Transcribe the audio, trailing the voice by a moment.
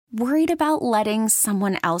Worried about letting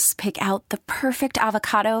someone else pick out the perfect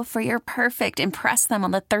avocado for your perfect impress them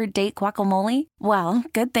on the third date guacamole? Well,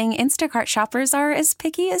 good thing Instacart shoppers are as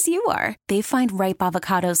picky as you are. They find ripe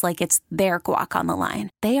avocados like it's their guac on the line.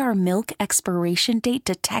 They are milk expiration date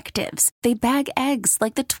detectives. They bag eggs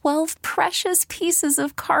like the 12 precious pieces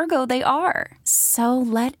of cargo they are. So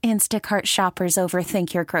let Instacart shoppers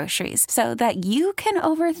overthink your groceries so that you can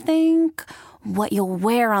overthink what you'll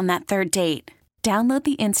wear on that third date. Download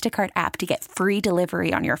the Instacart app to get free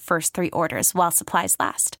delivery on your first 3 orders while supplies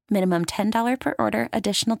last. Minimum $10 per order.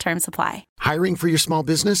 Additional terms apply. Hiring for your small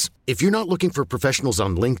business? If you're not looking for professionals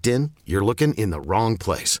on LinkedIn, you're looking in the wrong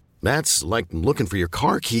place. That's like looking for your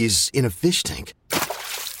car keys in a fish tank.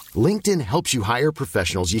 LinkedIn helps you hire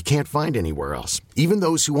professionals you can't find anywhere else, even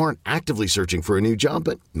those who aren't actively searching for a new job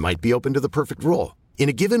but might be open to the perfect role. In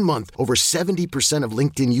a given month, over 70% of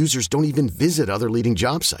LinkedIn users don't even visit other leading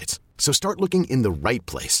job sites. So start looking in the right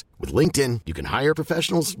place. With LinkedIn, you can hire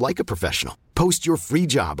professionals like a professional. Post your free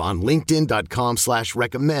job on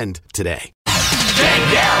linkedin.com/recommend today.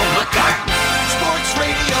 Danielle, McCartan, Sports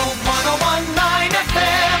Radio 101.9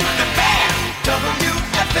 FM, The Fan,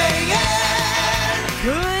 WFAN.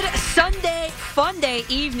 Good Sunday, fun day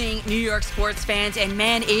evening, New York sports fans. And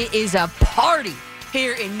man, it is a party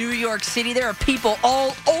here in New York City. There are people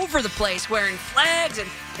all over the place wearing flags and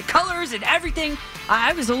the colors and everything.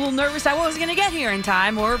 I was a little nervous I wasn't going to get here in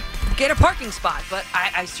time or get a parking spot, but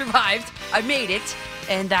I survived. I made it,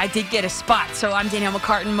 and I did get a spot. So I'm Danielle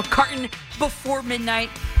McCartan. McCartan before midnight,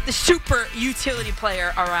 the super utility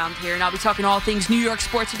player around here. And I'll be talking all things New York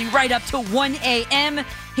sports with you right up to 1 a.m.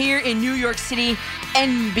 here in New York City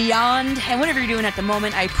and beyond. And whatever you're doing at the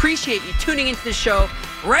moment, I appreciate you tuning into the show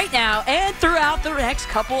right now and throughout the next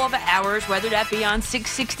couple of hours, whether that be on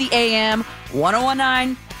 660 AM,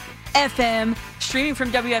 1019 FM, streaming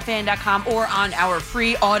from WFAN.com or on our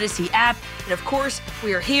free Odyssey app. And of course,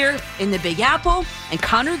 we are here in the Big Apple, and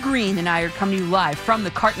Connor Green and I are coming to you live from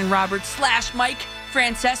the Carton Roberts / Mike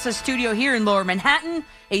Francesa studio here in Lower Manhattan.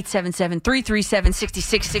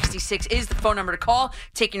 877-337-6666 is the phone number to call.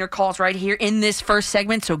 Taking your calls right here in this first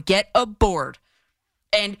segment, so get aboard.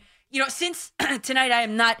 And, you know, since tonight I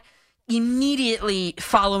am not immediately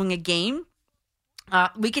following a game,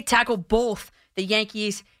 we could tackle both the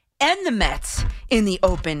Yankees and the Mets in the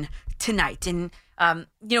Open tonight. And, you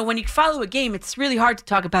know, when you follow a game, it's really hard to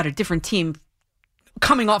talk about a different team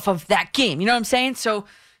coming off of that game. You know what I'm saying? So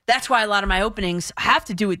that's why a lot of my openings have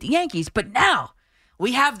to do with the Yankees. But now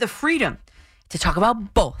we have the freedom to talk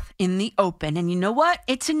about both in the Open. And you know what?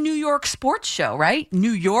 It's a New York sports show, right?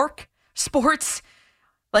 New York sports.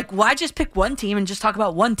 Like, why just pick one team and just talk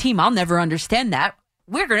about one team? I'll never understand that.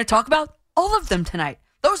 We're going to talk about all of them tonight.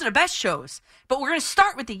 Those are the best shows. But we're going to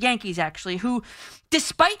start with the Yankees, actually, who,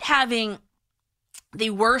 despite having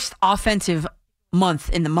the worst offensive month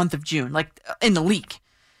in the month of June, like in the league,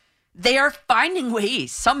 they are finding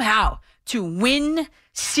ways somehow to win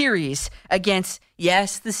series against,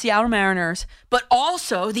 yes, the Seattle Mariners, but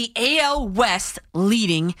also the AL West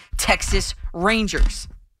leading Texas Rangers.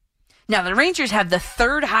 Now, the Rangers have the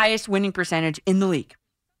third highest winning percentage in the league.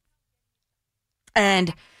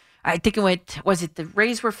 And I think it was it the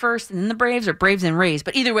Rays were first and then the Braves, or Braves and Rays?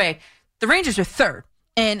 But either way, the Rangers are third.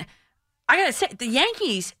 And I got to say, the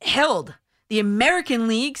Yankees held the American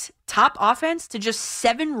League's top offense to just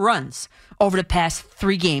 7 runs over the past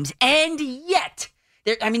 3 games. And yet,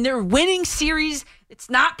 they're winning series. It's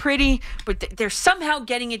not pretty, but they're somehow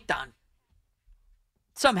getting it done.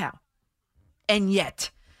 Somehow. And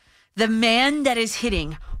yet, the man that is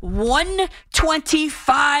hitting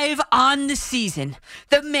 125 on the season,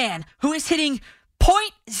 the man who is hitting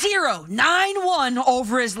 .091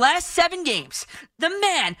 over his last 7 games, the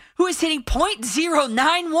man who is hitting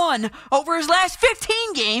 .091 over his last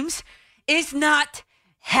 15 games is not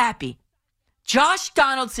happy. Josh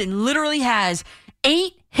Donaldson literally has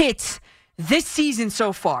 8 hits this season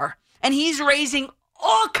so far, and he's raising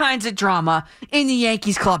all kinds of drama in the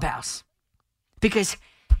Yankees clubhouse because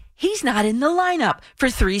he's not in the lineup for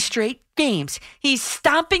 3 straight games. He's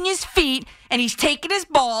stomping his feet and he's taking his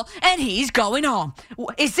ball and he's going home.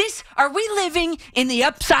 Are we living in the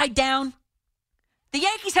upside down? The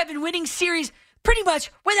Yankees have been winning series pretty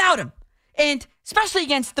much without him. And especially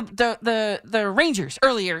against the Rangers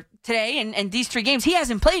earlier today and these 3 games he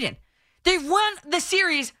hasn't played in. They've won the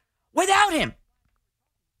series without him.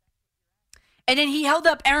 And then he held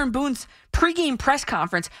up Aaron Boone's pregame press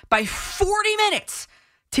conference by 40 minutes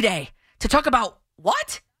today to talk about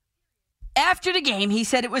what? After the game, he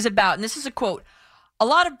said it was about, and this is a quote, a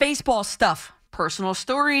lot of baseball stuff, personal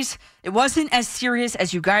stories. It wasn't as serious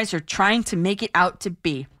as you guys are trying to make it out to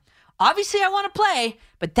be. Obviously, I want to play,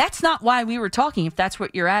 but that's not why we were talking, if that's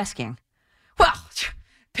what you're asking. Well,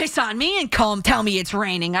 piss on me and tell me it's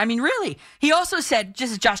raining. I mean, really. He also said,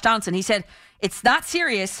 just as Josh Donaldson, he said, it's not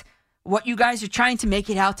serious what you guys are trying to make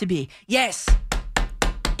it out to be. Yes,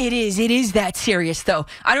 it is. It is that serious, though.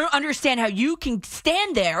 I don't understand how you can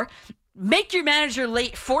stand there, make your manager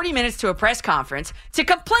late 40 minutes to a press conference to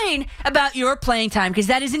complain about your playing time, because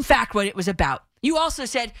that is, in fact, what it was about. You also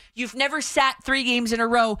said you've never sat 3 games in a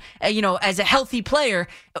row, as a healthy player,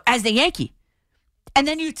 as a Yankee. And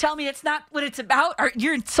then you tell me it's not what it's about? Or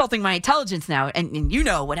you're insulting my intelligence now, and you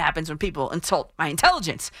know what happens when people insult my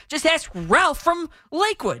intelligence. Just ask Ralph from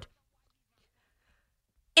Lakewood.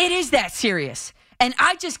 It is that serious. And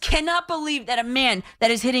I just cannot believe that a man that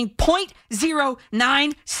is hitting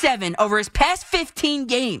 .097 over his past 15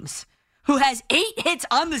 games, who has 8 hits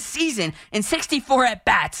on the season and 64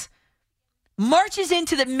 at-bats, marches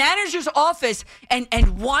into the manager's office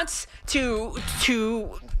and wants to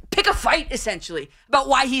pick a fight, essentially, about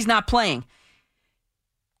why he's not playing.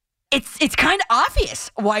 It's kind of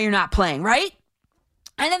obvious why you're not playing, right?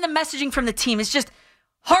 And then the messaging from the team is just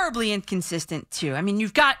horribly inconsistent, too. I mean,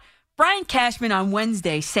 you've got Brian Cashman on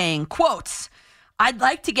Wednesday saying, quotes, I'd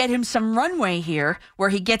like to get him some runway here where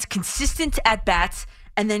he gets consistent at-bats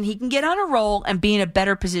and then he can get on a roll and be in a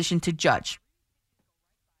better position to judge.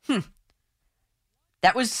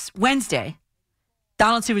 That was Wednesday.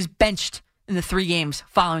 Donaldson was benched in the 3 games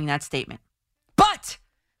following that statement. But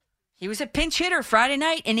he was a pinch hitter Friday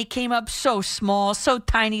night, and he came up so small, so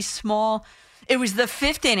tiny small. It was the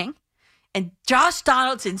 5th inning, and Josh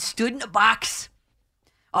Donaldson stood in the box,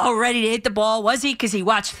 all ready to hit the ball. Was he? Because he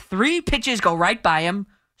watched 3 pitches go right by him.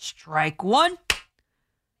 Strike 1,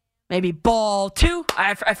 maybe ball 2.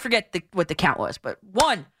 I forget what the count was, but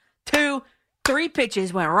 1, 2, 3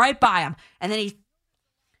 pitches went right by him. And then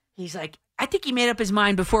he's like, I think he made up his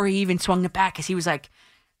mind before he even swung the bat, because he was like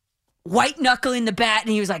white knuckling the bat,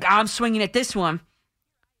 and he was like, I'm swinging at this one.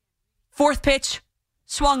 4th pitch,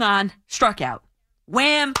 swung on, struck out.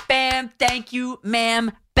 Wham, bam, thank you,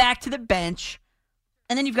 ma'am, back to the bench.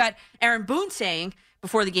 And then you've got Aaron Boone saying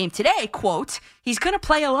before the game today, quote, he's going to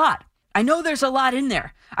play a lot. I know there's a lot in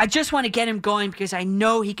there. I just want to get him going because I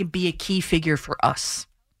know he can be a key figure for us.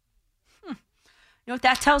 You know what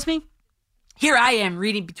that tells me? Here I am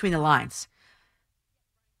reading between the lines.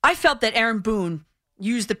 I felt that Aaron Boone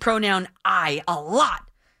used the pronoun I a lot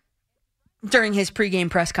during his pregame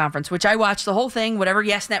press conference, which I watched the whole thing. Whatever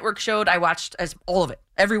Yes Network showed, I watched as all of it,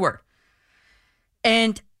 every word.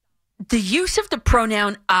 And the use of the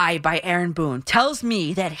pronoun I by Aaron Boone tells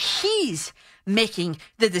me that he's making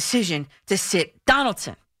the decision to sit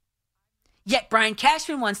Donaldson. Yet Brian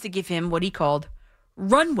Cashman wants to give him what he called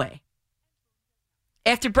runway.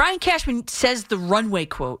 After Brian Cashman says the runway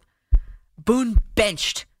quote, Boone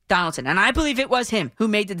benched Donaldson. And I believe it was him who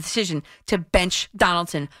made the decision to bench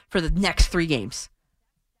Donaldson for the next 3 games.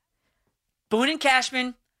 Boone and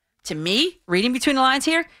Cashman, to me, reading between the lines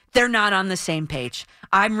here, they're not on the same page.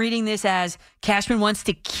 I'm reading this as Cashman wants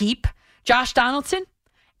to keep Josh Donaldson,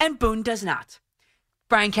 and Boone does not.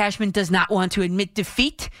 Brian Cashman does not want to admit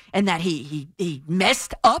defeat and that he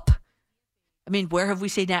messed up. I mean, where have we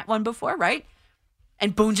seen that one before, right?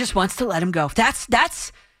 And Boone just wants to let him go. That's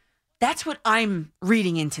what I'm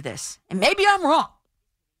reading into this. And maybe I'm wrong.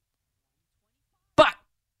 But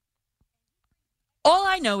all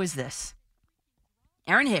I know is this.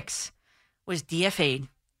 Aaron Hicks was DFA'd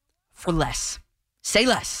for less. Say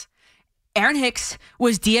less. Aaron Hicks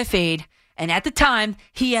was DFA'd, and at the time,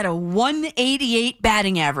 he had a 188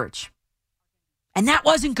 batting average. And that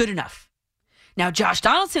wasn't good enough. Now, Josh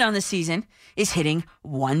Donaldson on the season is hitting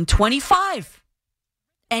 125.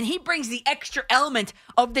 And he brings the extra element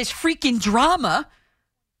of this freaking drama.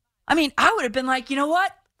 I mean, I would have been like, you know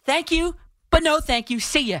what? Thank you, but no thank you.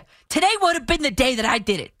 See ya. Today would have been the day that I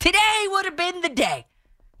did it. Today would have been the day.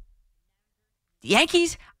 The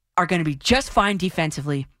Yankees are going to be just fine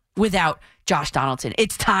defensively without Josh Donaldson.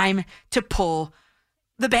 It's time to pull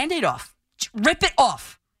the Band-Aid off. Rip it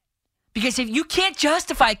off. Because if you can't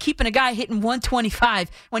justify keeping a guy hitting 125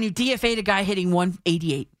 when you DFA'd a guy hitting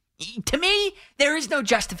 188, to me, there is no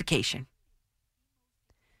justification.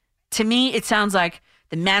 To me, it sounds like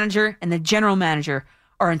the manager and the general manager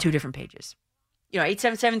are on 2 different pages.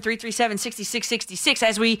 877-337-6666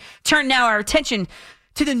 as we turn now our attention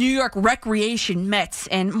to the New York Recreation Mets,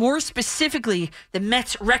 and more specifically, the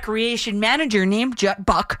Mets recreation manager named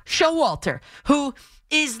Buck Showalter, who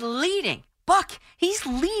is leading. Buck, he's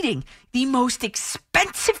leading the most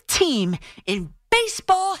expensive team in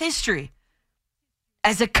baseball history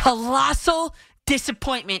as a colossal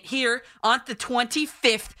disappointment here on the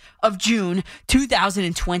 25th of June,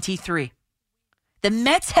 2023. The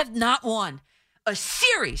Mets have not won a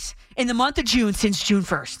series in the month of June since June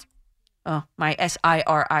 1st. Oh, my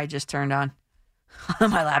SIRI just turned on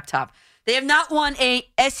my laptop. They have not won a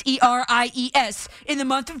SERIES in the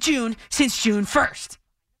month of June since June 1st.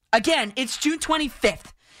 Again, it's June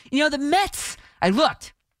 25th. You know, the Mets, I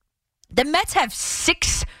looked. The Mets have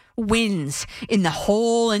 6 wins in the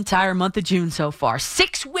whole entire month of June so far.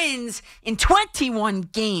 6 wins in 21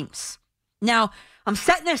 games. Now, I'm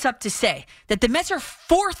setting this up to say that the Mets are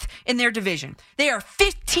 4th in their division. They are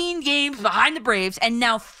 15 games behind the Braves and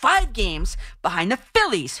now 5 games behind the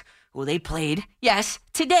Phillies, who they played, yes,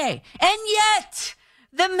 today. And yet,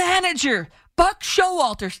 the manager, Buck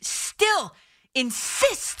Showalter, still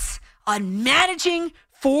insists on managing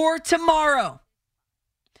for tomorrow.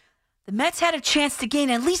 The Mets had a chance to gain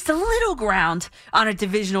at least a little ground on a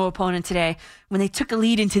divisional opponent today when they took a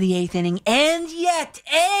lead into the 8th inning. And yet,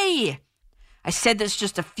 I said this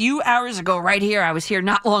just a few hours ago right here. I was here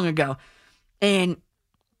not long ago. And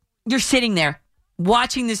you're sitting there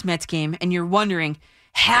watching this Mets game and you're wondering,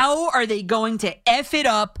 how are they going to F it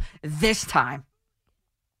up this time?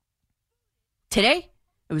 Today,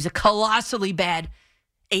 it was a colossally bad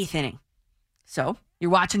 8th inning. So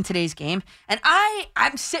you're watching today's game, and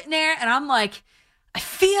I'm sitting there, and I'm like, I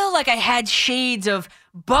feel like I had shades of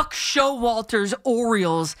Buck Showalter's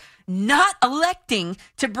Orioles not electing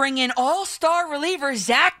to bring in all-star reliever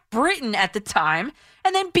Zach Britton at the time,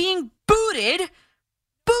 and then being booted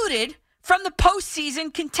from the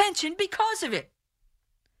postseason contention because of it.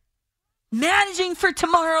 Managing for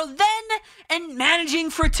tomorrow then, and managing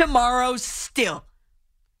for tomorrow still.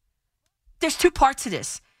 There's 2 parts to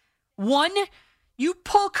this. One, you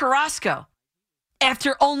pull Carrasco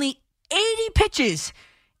after only 80 pitches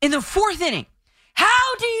in the 4th inning.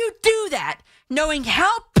 How do you do that knowing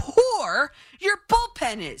how poor your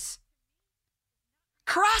bullpen is?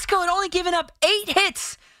 Carrasco had only given up 8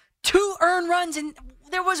 hits, 2 earned runs, and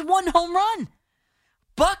there was 1 home run.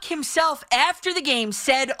 Buck himself, after the game,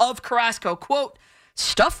 said of Carrasco, quote,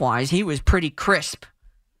 stuff-wise, he was pretty crisp.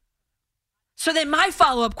 So then my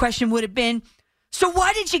follow-up question would have been, so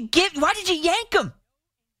why did you yank him?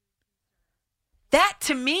 That,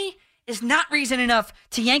 to me, is not reason enough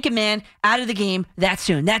to yank a man out of the game that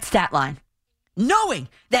soon. That's stat line. Knowing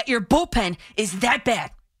that your bullpen is that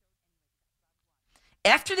bad.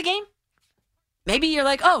 After the game, maybe you're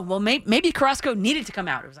like, oh, well, maybe Carrasco needed to come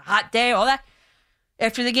out. It was a hot day, all that.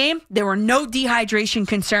 After the game, there were no dehydration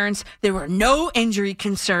concerns. There were no injury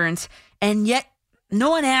concerns. And yet, no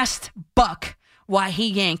one asked Buck why he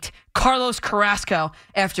yanked Carlos Carrasco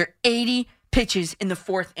after 80 pitches in the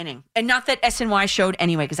 4th inning. And not that SNY showed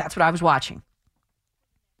anyway, because that's what I was watching.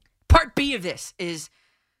 Part B of this is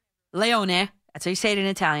Leone. That's how you say it in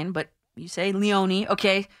Italian, but you say Leone.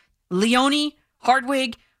 Okay. Leone,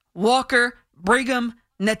 Hardwig, Walker, Brigham,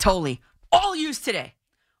 Natoli. All used today.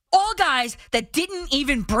 All guys that didn't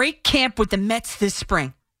even break camp with the Mets this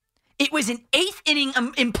spring. It was an 8th inning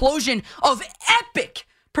implosion of epic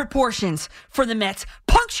proportions for the Mets,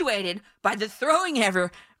 punctuated by the throwing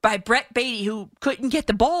error by Brett Beatty, who couldn't get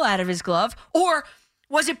the ball out of his glove, or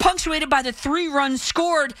was it punctuated by the 3 runs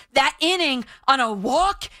scored that inning on a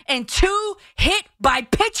walk and 2 hit by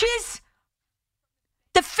pitches?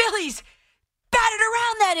 The Phillies batted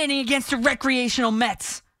around that inning against the recreational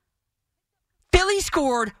Mets. Philly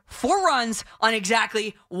scored 4 runs on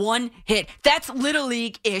exactly 1 hit. That's Little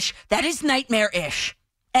League-ish. That is nightmare-ish.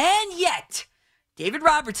 And yet, David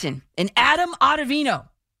Robertson and Adam Ottavino,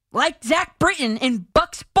 like Zach Britton in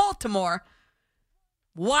Bucks Baltimore,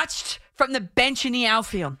 watched from the bench in the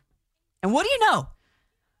outfield. And what do you know?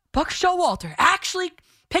 Buck Showalter actually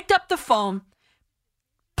picked up the phone,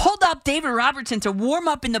 pulled up David Robertson to warm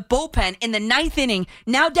up in the bullpen in the 9th inning,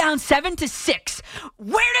 now down 7-6.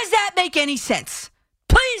 Where does that make any sense?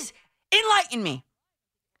 Please enlighten me.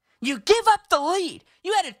 You give up the lead.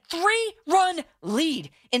 You had a 3-run lead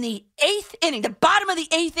in the 8th inning, the bottom of the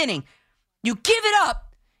 8th inning. You give it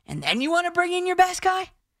up, and then you want to bring in your best guy?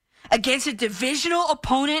 Against a divisional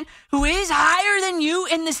opponent who is higher than you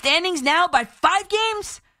in the standings now by 5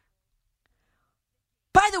 games?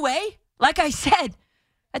 By the way, like I said,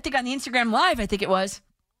 I think on the Instagram Live, I think it was,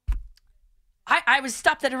 I was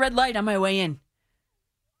stopped at a red light on my way in.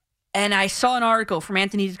 And I saw an article from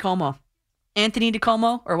Anthony DiComo. Anthony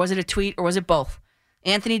DiComo, or was it a tweet, or was it both?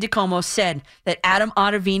 Anthony DiComo said that Adam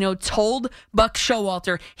Ottavino told Buck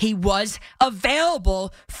Showalter he was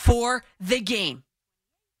available for the game.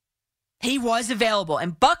 He was available.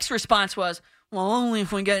 And Buck's response was, well, only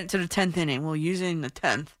if we get into the 10th inning. We'll use it in the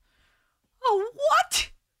 10th. Oh, what?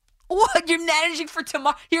 What? You're managing for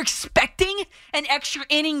tomorrow? You're expecting an extra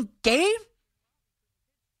inning game?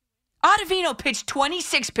 Ottavino pitched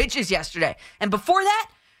 26 pitches yesterday. And before that,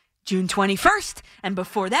 June 21st. And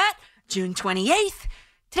before that, June 28th.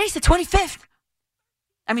 Today's the 25th.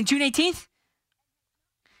 June 18th.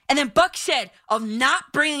 And then Buck said of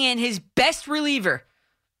not bringing in his best reliever,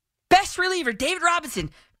 David Robinson,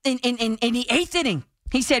 in the 8th inning.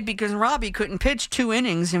 He said because Robbie couldn't pitch 2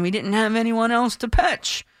 innings and we didn't have anyone else to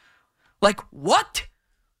pitch. Like, what?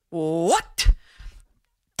 What?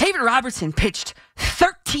 David Robertson pitched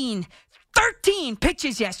 13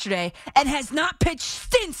 pitches yesterday and has not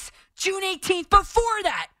pitched since June 18th before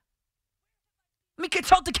that. Let me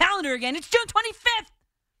consult the calendar again. It's June 25th.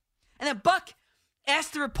 And then Buck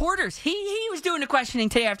asked the reporters. He was doing the questioning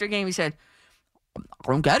today after a game. He said, I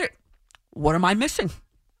don't get it. What am I missing?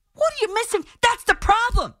 What are you missing? That's the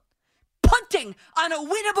problem. Punting on a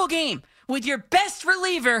winnable game with your best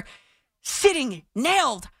reliever sitting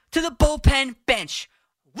nailed to the bullpen bench.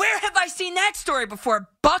 Where have I seen that story before,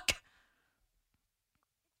 Buck?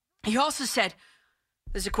 He also said,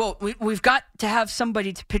 there's a quote, we've got to have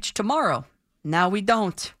somebody to pitch tomorrow. Now we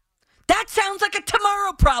don't. That sounds like a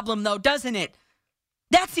tomorrow problem, though, doesn't it?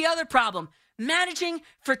 That's the other problem. Managing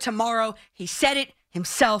for tomorrow. He said it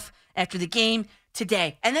himself after the game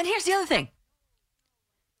today. And then here's the other thing.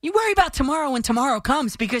 You worry about tomorrow when tomorrow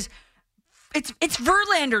comes because it's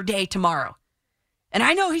Verlander Day tomorrow. And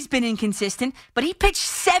I know he's been inconsistent, but he pitched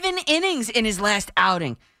 7 innings in his last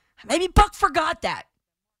outing. Maybe Buck forgot that.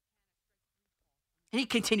 And he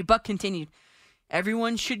continued. Buck continued.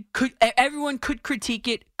 Everyone could critique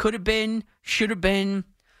it. Could have been. Should have been.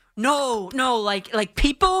 No. Like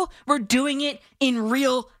people were doing it in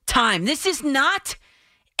real time. This is not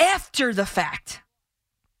after the fact.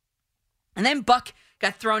 And then Buck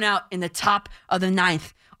got thrown out in the top of the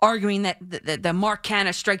 9th, arguing that the Mark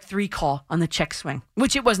Canha strike 3 call on the check swing,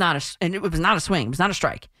 which it was not a swing. It was not a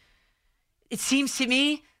strike. It seems to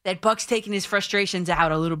me that Buck's taking his frustrations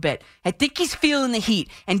out a little bit. I think he's feeling the heat,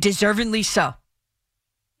 and deservedly so.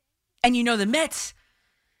 And the Mets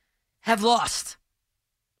have lost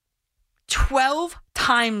 12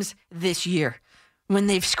 times this year when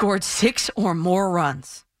they've scored 6 or more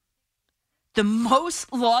runs. The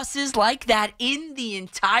most losses like that in the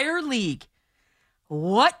entire league.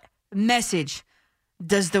 What message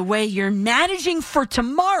does the way you're managing for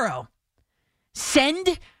tomorrow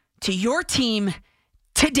send to your team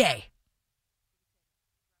today?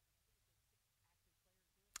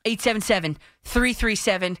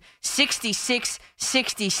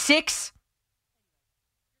 877-337-6666.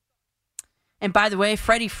 And by the way,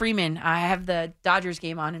 Freddie Freeman, I have the Dodgers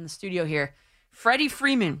game on in the studio here. Freddie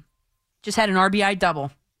Freeman just had an RBI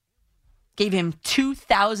double. Gave him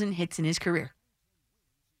 2,000 hits in his career.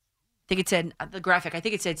 I think it said, the graphic, I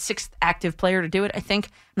think it said 6th active player to do it, I think.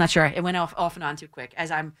 I'm not sure. It went off and on too quick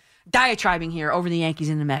as I'm diatribing here over the Yankees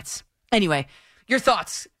and the Mets. Anyway, your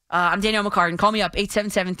thoughts. I'm Danielle McCartan. Call me up,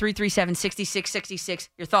 877-337-6666.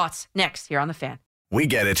 Your thoughts next here on The Fan. We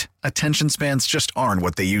get it. Attention spans just aren't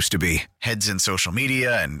what they used to be. Heads in social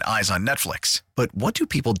media and eyes on Netflix. But what do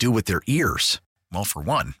people do with their ears? Well, for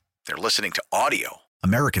one, they're listening to audio.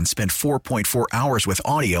 Americans spend 4.4 hours with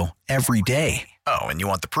audio every day. Oh, and you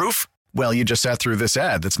want the proof? Well, you just sat through this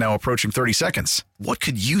ad that's now approaching 30 seconds. What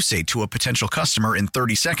could you say to a potential customer in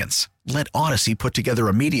 30 seconds? Let Odyssey put together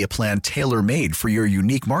a media plan tailor-made for your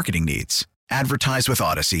unique marketing needs. Advertise with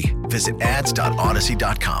Odyssey. Visit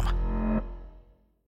ads.odyssey.com.